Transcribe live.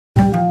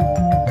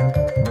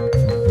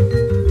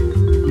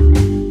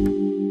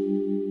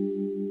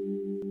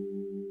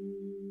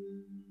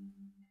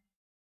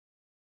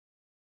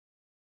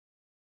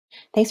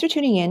Thanks for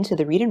tuning in to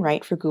the Read and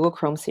Write for Google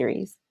Chrome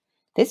series.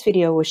 This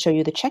video will show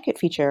you the Check It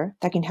feature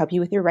that can help you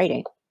with your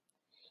writing.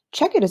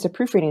 Check It is a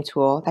proofreading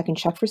tool that can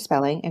check for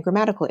spelling and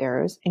grammatical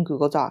errors in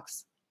Google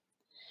Docs.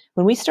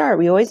 When we start,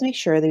 we always make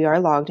sure that we are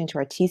logged into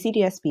our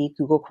TCDSB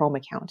Google Chrome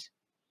account.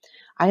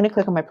 I'm going to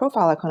click on my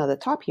profile icon at the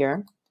top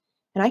here,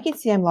 and I can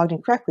see I'm logged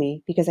in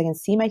correctly because I can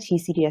see my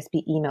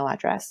TCDSB email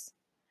address.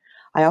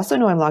 I also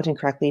know I'm logged in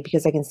correctly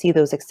because I can see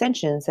those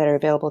extensions that are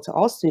available to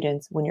all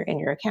students when you're in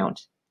your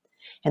account.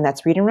 And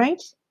that's Read and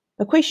Write,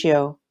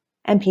 Equatio,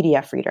 and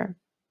PDF Reader.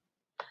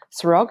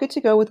 So we're all good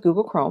to go with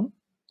Google Chrome.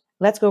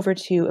 Let's go over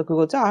to a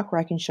Google Doc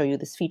where I can show you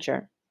this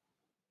feature.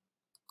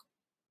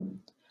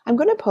 I'm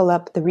going to pull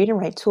up the Read and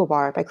Write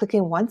toolbar by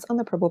clicking once on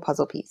the purple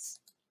puzzle piece.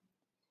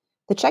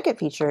 The Check It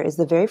feature is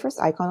the very first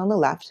icon on the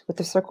left with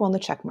the circle and the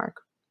check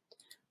mark.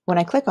 When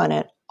I click on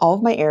it, all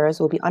of my errors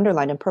will be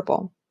underlined in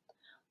purple.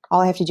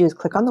 All I have to do is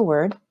click on the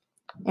word,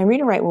 and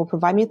Read and Write will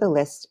provide me with a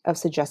list of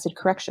suggested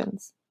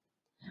corrections.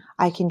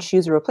 I can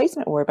choose a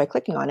replacement word by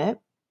clicking on it,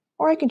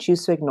 or I can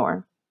choose to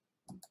ignore.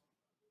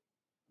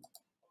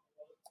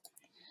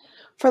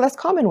 For less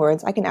common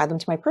words, I can add them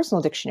to my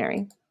personal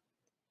dictionary.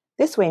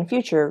 This way, in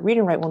future, Read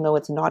and Write will know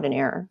it's not an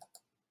error.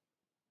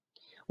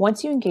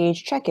 Once you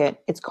engage Check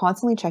It, it's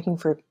constantly checking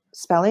for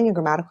spelling and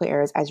grammatical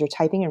errors as you're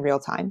typing in real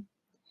time.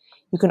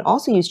 You can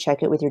also use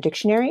Check It with your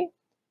dictionary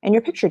and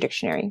your picture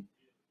dictionary.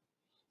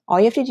 All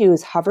you have to do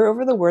is hover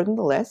over the word in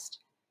the list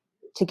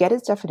to get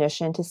its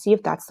definition to see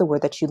if that's the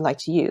word that you'd like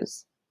to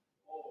use.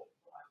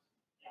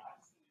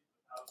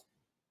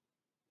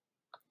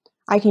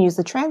 I can use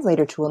the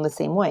translator tool in the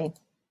same way.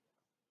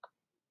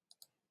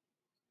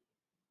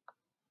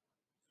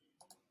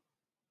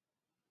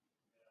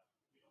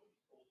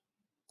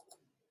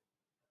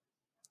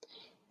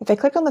 If I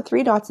click on the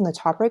three dots in the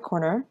top right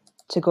corner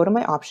to go to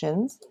my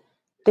options,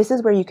 this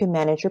is where you can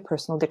manage your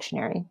personal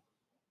dictionary.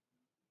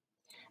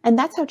 And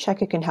that's how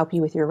Check It can help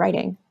you with your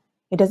writing.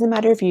 It doesn't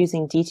matter if you're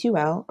using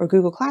D2L or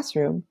Google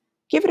Classroom,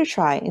 give it a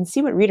try and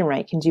see what Read and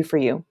Write can do for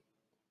you.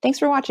 Thanks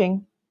for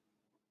watching.